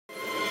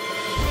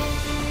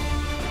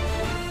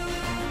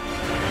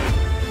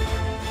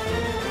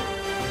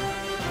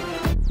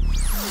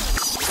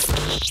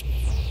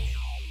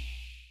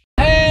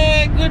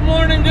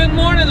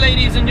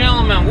ladies and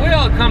gentlemen,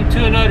 welcome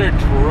to another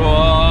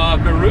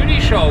Trucker Rudi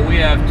show. We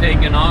have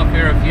taken off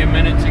here a few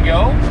minutes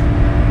ago,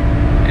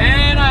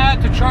 and I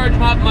had to charge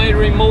up my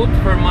remote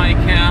for my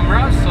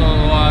camera, so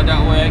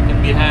that way I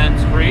can be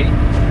hands-free.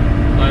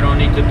 So I don't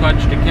need to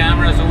touch the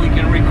camera so we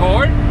can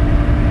record.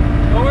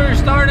 So we're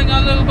starting a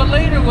little bit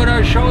later with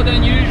our show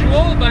than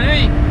usual, but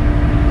hey,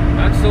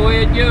 that's the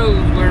way it goes.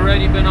 We've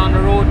already been on the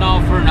road now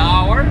for an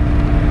hour.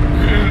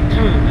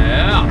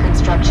 Yeah.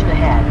 Construction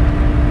ahead.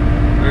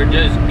 We're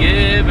just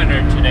giving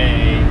her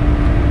today.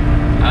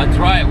 That's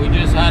right, we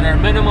just had our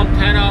minimum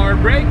 10-hour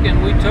break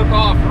and we took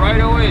off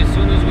right away as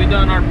soon as we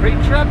done our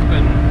pre-trip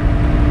and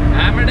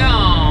hammer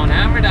down,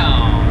 hammer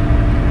down.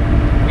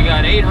 We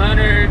got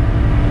 800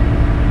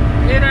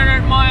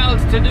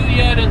 miles to do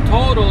yet in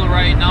total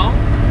right now.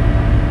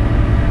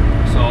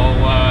 So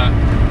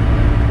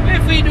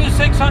if we do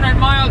 600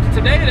 miles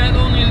today, that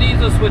only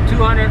leaves us with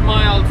 200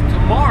 miles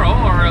tomorrow,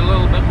 or a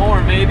little bit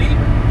more maybe.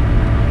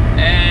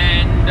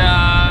 And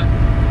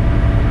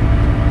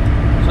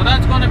so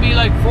that's going to be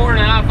like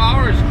 4.5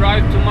 hours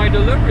drive to my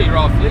delivery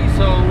roughly.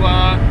 So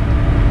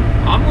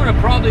I'm going to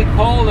probably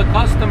call the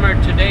customer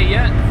today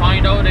yet,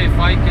 find out if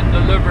I can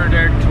deliver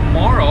there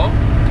tomorrow.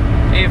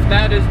 If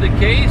that is the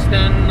case,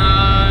 then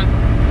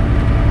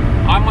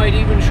I might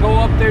even show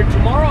up there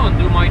tomorrow and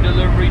do my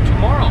delivery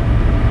tomorrow.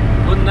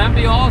 Wouldn't that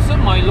be awesome?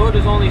 My load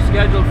is only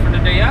scheduled for the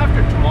day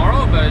after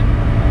tomorrow, but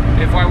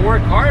if I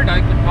work hard,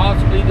 I could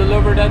possibly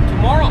deliver that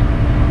tomorrow.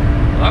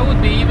 That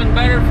would be even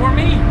better for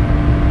me.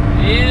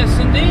 Yes,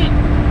 indeed.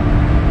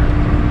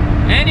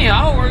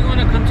 Anyhow, we're going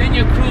to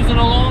continue cruising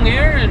along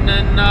here, and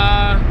then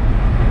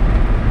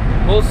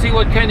we'll see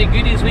what kind of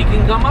goodies we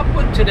can come up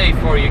with today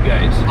for you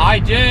guys. I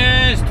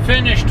just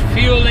finished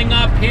fueling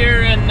up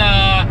here and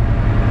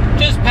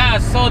just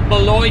past South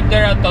Beloit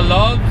there at the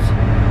Loves.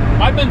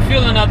 I've been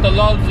fueling at the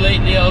Loves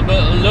lately a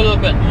little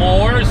bit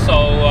more,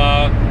 so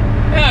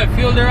yeah, I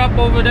fueled her up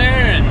over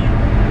there, and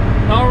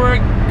now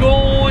we're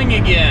going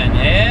again.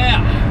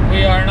 Yeah,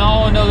 we are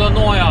now in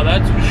Illinois,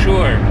 that's for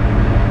sure.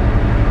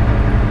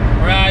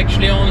 We're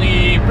actually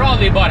only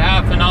probably about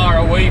half an hour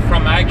away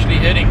from actually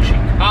hitting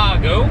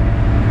Chicago,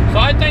 so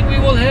I think we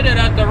will hit it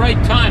at the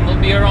right time. We'll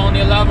be around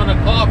 11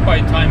 o'clock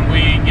by the time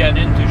we get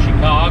into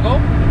Chicago,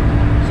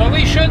 so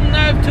we shouldn't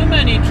have too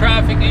many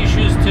traffic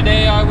issues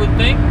today, I would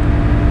think.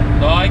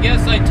 So I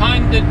guess I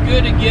timed it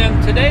good again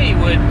today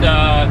with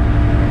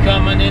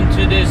coming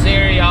into this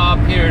area up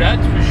here,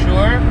 that's for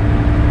sure.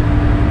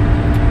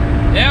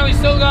 Yeah, we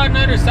still got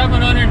another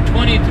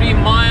 723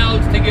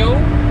 miles to go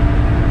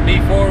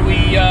before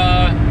we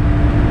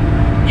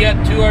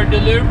get to our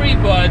delivery,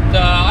 but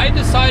I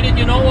decided,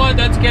 you know what,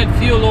 let's get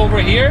fuel over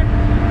here,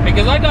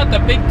 because I got the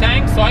big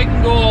tank, so I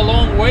can go a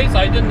long ways.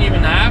 I didn't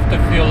even have to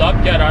fuel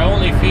up yet. I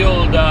only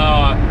fueled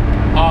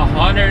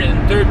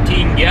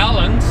 113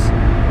 gallons.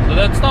 So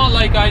that's not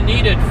like I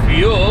needed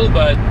fuel,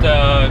 but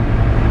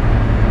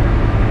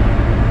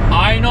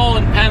I know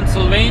in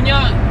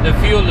Pennsylvania the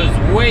fuel is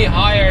way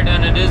higher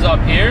than it is up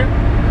here.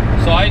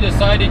 So I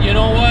decided, you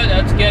know what,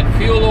 let's get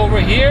fuel over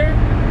here,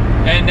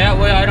 and that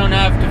way I don't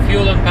have to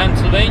fuel in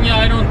Pennsylvania,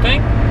 I don't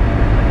think.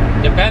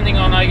 Depending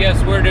on, I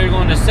guess, where they're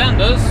going to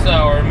send us,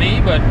 or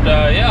me, but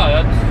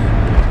yeah,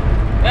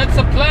 that's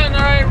the plan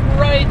right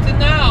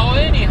now,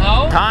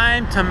 anyhow.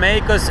 Time to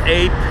make us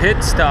a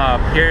pit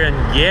stop here in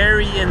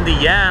Gary,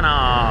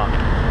 Indiana.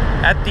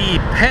 At the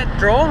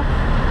Petro.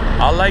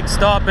 I like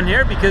stopping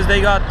here because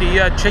they got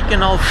the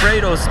chicken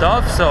Alfredo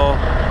stuff, so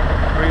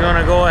we're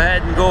gonna go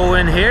ahead and go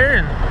in here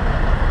and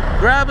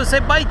grab us a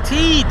bite to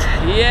eat.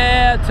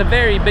 Yeah, it's a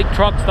very big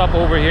truck stop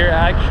over here,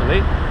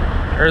 actually.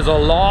 There's a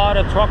lot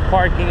of truck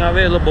parking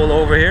available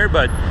over here,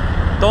 but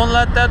don't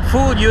let that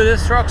fool you.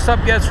 This truck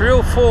stop gets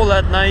real full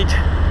at night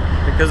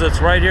because it's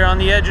right here on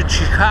the edge of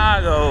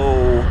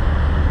Chicago.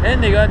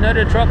 And they got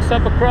another truck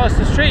stop across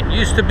the street.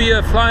 Used to be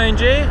a Flying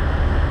J,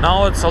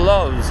 now it's a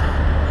Love's.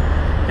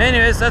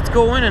 Anyways, let's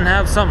go in and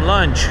have some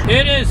lunch.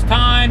 It is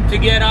time to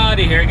get out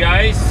of here,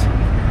 guys.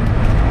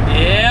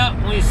 Yeah,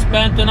 we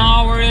spent an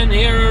hour in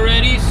here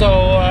already,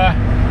 so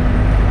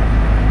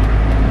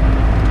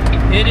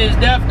it is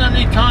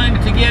definitely time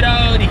to get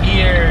out of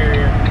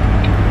here.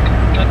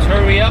 Let's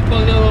hurry up a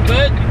little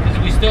bit because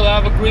we still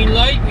have a green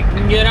light. We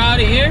can get out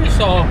of here,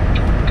 so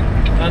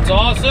that's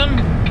awesome.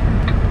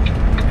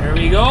 There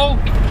we go.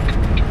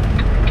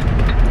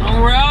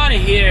 And we're out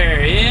of here.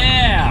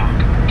 Yeah.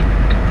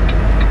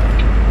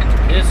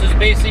 This is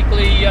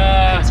basically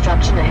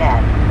construction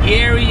ahead.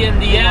 Gary,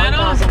 Indiana.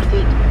 1,000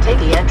 feet. Take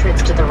the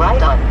entrance to the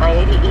right on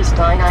I-80 East,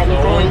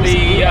 I-94 East,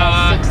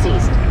 US 6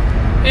 East.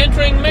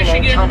 Entering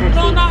Michigan.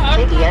 No, I'm not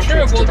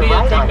sure if we'll be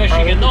entering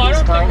Michigan. No, I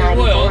don't think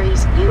we will.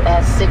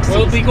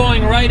 We'll be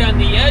going right on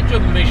the edge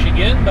of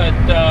Michigan, but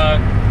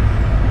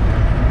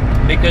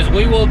because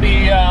we will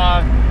be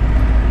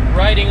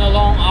riding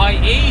along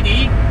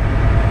I-80,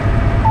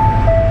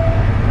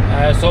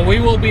 so we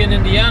will be in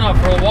Indiana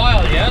for a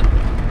while yet.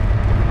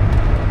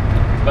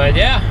 But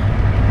yeah,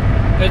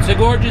 it's a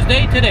gorgeous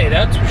day today,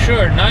 that's for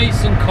sure.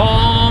 Nice and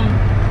calm,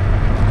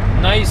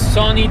 nice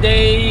sunny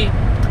day.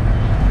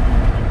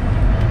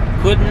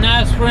 couldn't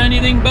ask for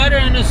anything better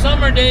in a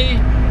summer day,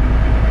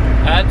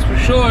 that's for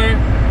sure.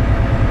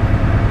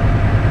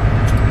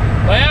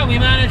 But yeah, we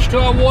managed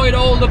to avoid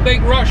all the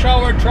big rush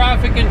hour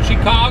traffic in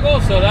Chicago,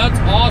 so that's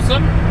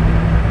awesome,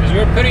 because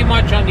we're pretty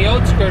much on the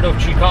outskirts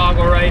of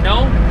Chicago right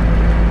now.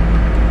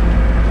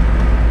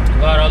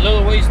 Got a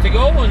little ways to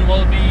go, and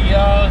we'll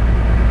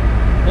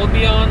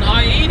be on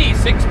I-80,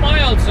 6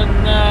 miles,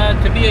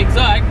 and to be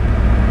exact,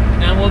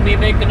 and we'll be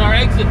making our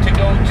exit to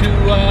go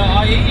to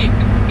I-80.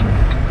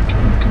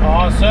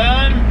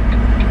 Awesome.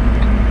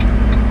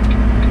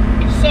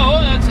 So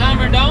let's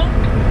hammer down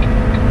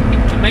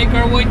to make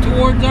our way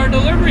towards our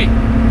delivery.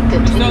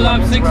 We still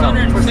have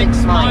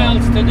 606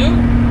 miles to do.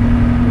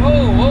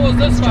 Whoa, what was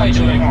this guy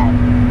doing?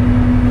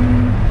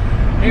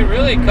 He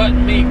really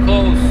cutting me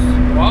close.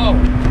 Wow.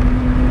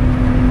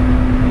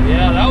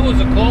 Yeah, that was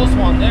a close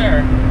one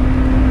there.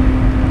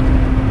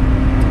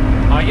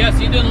 I guess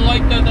he didn't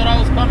like that I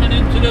was coming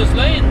into this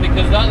lane,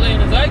 because that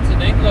lane is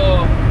exiting,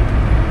 so...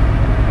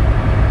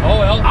 Oh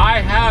well.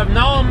 I have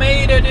now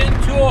made it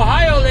into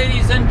Ohio,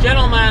 ladies and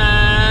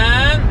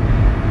gentlemen.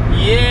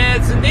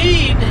 Yes,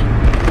 indeed.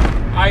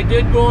 I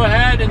did go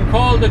ahead and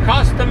call the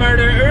customer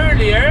there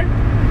earlier,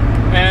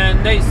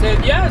 and they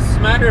said yes.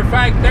 Matter of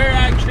fact, they're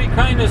actually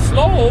kind of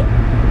slow,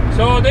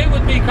 so they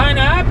would be kind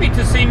of happy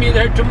to see me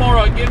there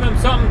tomorrow, give them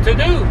something to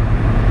do.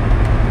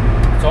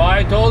 So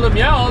I told them,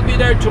 yeah, I'll be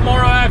there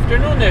tomorrow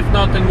afternoon if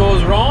nothing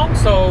goes wrong.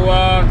 So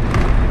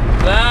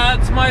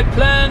that's my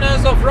plan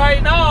as of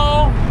right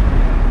now.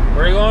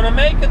 We're going to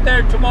make it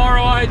there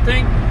tomorrow, I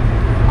think.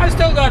 I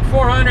still got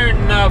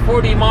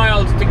 440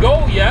 miles to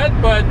go yet,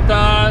 but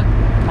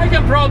I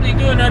can probably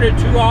do another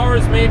 2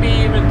 hours, maybe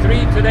even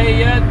 3 today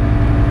yet.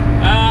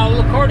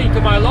 According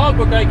to my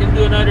logbook, I can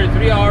do another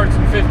 3 hours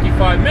and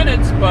 55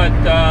 minutes, but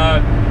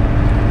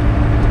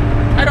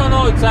I don't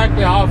know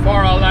exactly how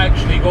far I'll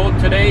actually go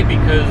today,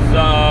 because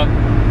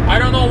I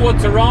don't know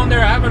what's around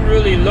there. I haven't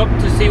really looked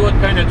to see what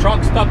kind of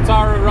truck stops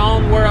are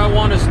around where I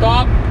want to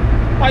stop.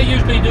 I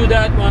usually do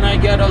that when I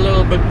get a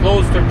little bit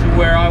closer to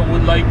where I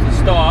would like to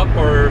stop,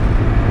 or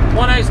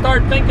when I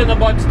start thinking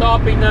about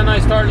stopping, then I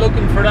start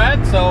looking for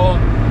that. So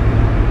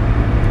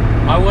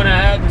I went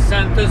ahead and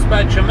sent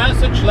dispatch a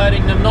message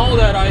letting them know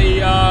that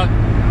I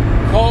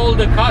called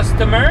the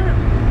customer,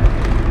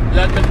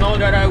 let them know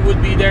that I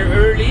would be there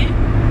early,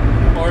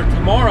 or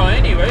tomorrow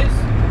anyways,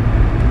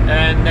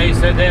 and they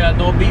said they had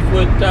no beef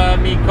with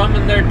me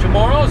coming there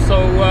tomorrow. So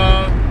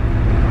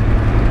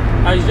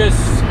I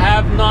just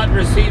have not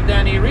received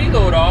any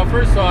reload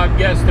offers, so I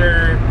guess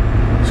they're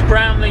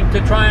scrambling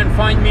to try and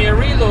find me a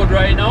reload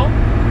right now.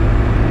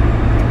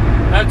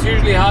 That's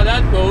usually how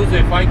that goes.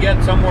 If I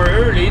get somewhere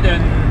early,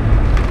 then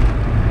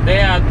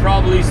they had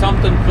probably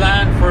something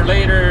planned for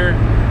later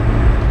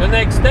the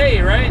next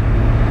day, right?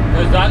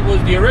 Because that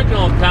was the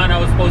original plan. I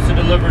was supposed to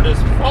deliver this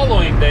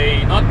following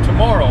day, not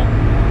tomorrow.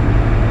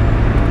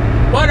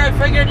 But I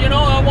figured, you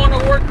know, I want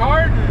to work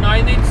hard and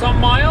I need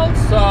some miles.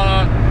 So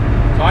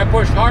I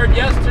pushed hard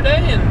yesterday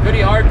and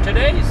pretty hard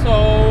today,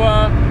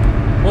 so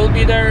we'll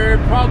be there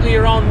probably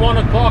around 1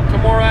 o'clock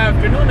tomorrow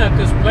afternoon at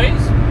this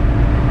place.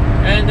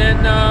 And then,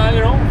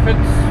 you know, if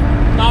it's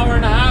an hour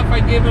and a half,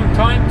 I give them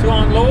time to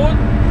unload.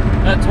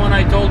 That's when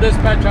I told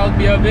dispatch I'll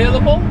be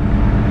available.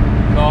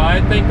 So I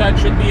think that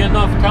should be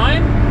enough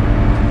time.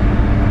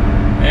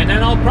 And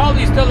then I'll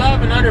probably still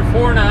have another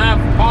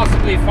 4.5,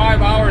 possibly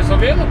 5 hours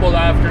available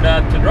after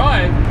that to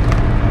drive.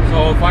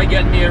 So if I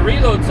get me a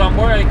reload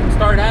somewhere, I can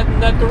start heading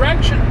that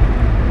direction.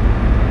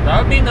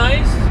 That would be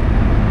nice.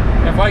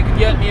 If I could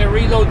get me a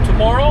reload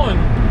tomorrow, and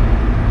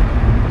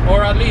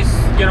or at least,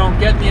 you know,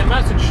 get me a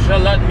message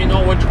letting me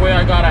know which way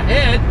I gotta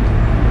head,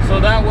 so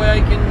that way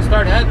I can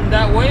start heading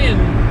that way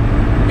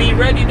and be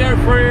ready there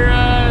for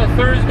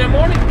Thursday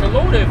morning to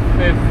load if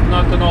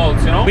nothing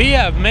else, you know. We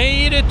have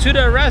made it to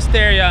the rest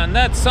area, and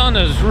that sun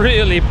is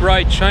really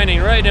bright,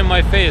 shining right in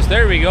my face.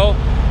 There we go.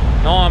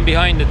 Now I'm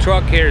behind the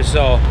truck here,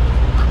 so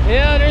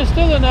yeah, there's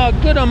still a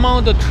good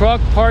amount of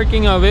truck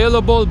parking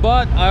available,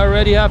 but I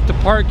already have to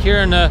park here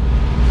in the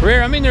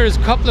rear. I mean, there's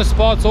a couple of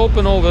spots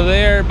open over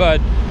there,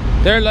 but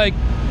they're like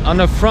on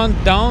the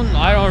front down.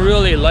 I don't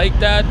really like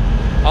that.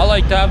 I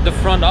like to have the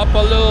front up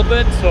a little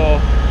bit,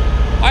 so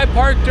I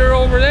parked her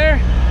over there.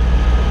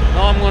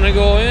 Now I'm gonna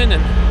go in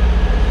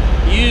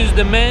and use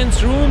the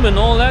men's room and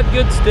all that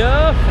good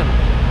stuff,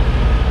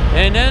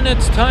 and then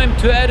it's time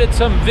to edit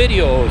some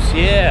videos.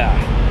 Yeah,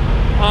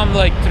 I'm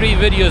like 3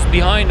 videos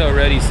behind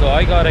already, so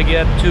I gotta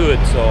get to it.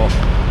 So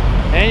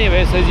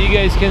anyways, as you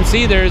guys can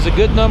see, there's a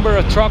good number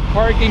of truck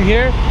parking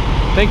here.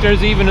 I think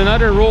there's even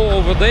another row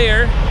over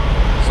there.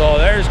 So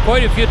there's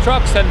quite a few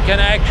trucks that can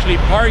actually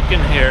park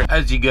in here.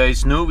 As you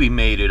guys know, we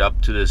made it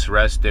up to this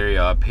rest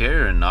area up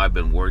here, and I've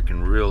been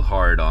working real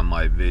hard on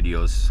my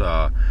videos.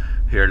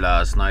 Here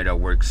last night I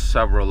worked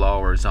several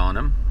hours on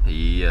them.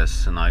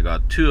 Yes, and I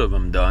got 2 of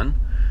them done.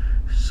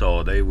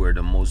 So they were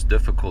the most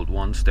difficult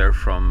ones. They're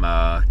from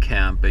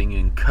camping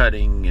and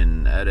cutting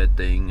and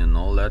editing and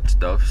all that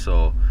stuff.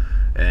 So,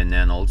 and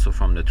then also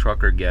from the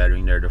trucker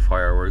gathering there, the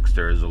fireworks,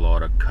 there's a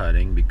lot of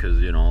cutting because,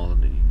 you know,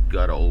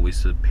 gotta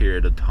always a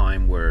period of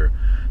time where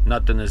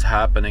nothing is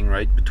happening,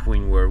 right,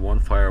 between where one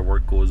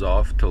firework goes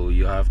off till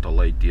you have to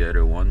light the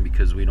other one,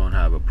 because we don't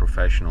have a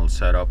professional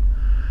setup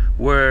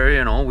where,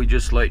 you know, we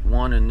just light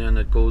one and then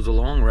it goes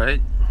along,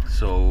 right?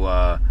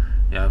 So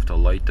you have to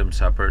light them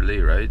separately,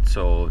 right?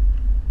 So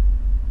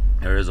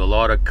there is a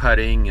lot of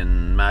cutting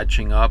and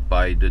matching up.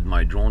 I did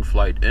my drone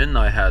flight in.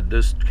 I had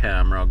this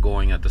camera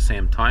going at the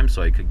same time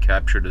so I could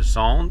capture the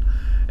sound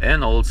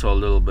and also a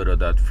little bit of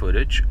that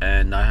footage,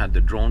 and I had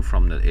the drone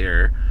from the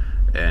air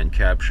and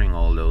capturing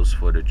all those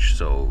footage.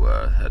 So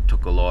it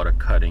took a lot of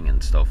cutting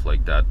and stuff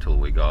like that till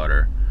we got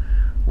her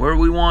where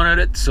we wanted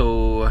it.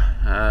 So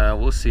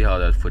we'll see how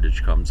that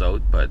footage comes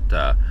out.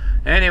 But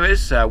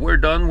anyways, we're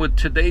done with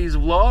today's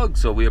vlog.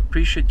 So we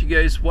appreciate you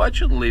guys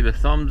watching. Leave a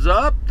thumbs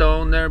up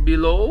down there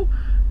below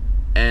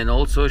and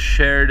also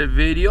share the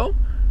video.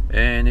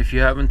 And if you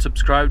haven't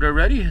subscribed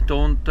already,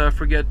 don't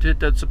forget to hit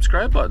that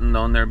subscribe button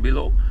down there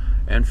below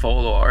and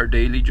follow our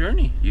daily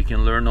journey. You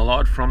can learn a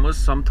lot from us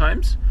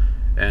sometimes,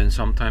 and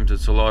sometimes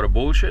it's a lot of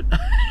bullshit.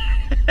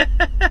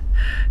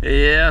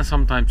 Yeah,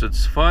 sometimes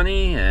it's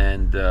funny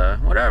and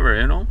whatever,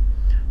 you know.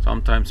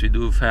 Sometimes we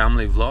do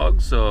family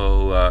vlogs.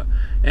 So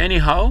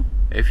anyhow,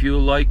 if you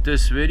like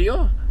this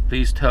video,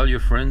 please tell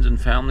your friends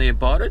and family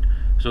about it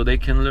so they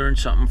can learn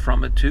something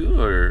from it too,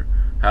 or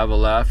have a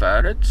laugh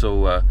at it.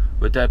 So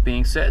with that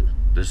being said,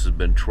 this has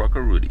been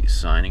Trucker Rudi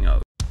signing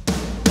out.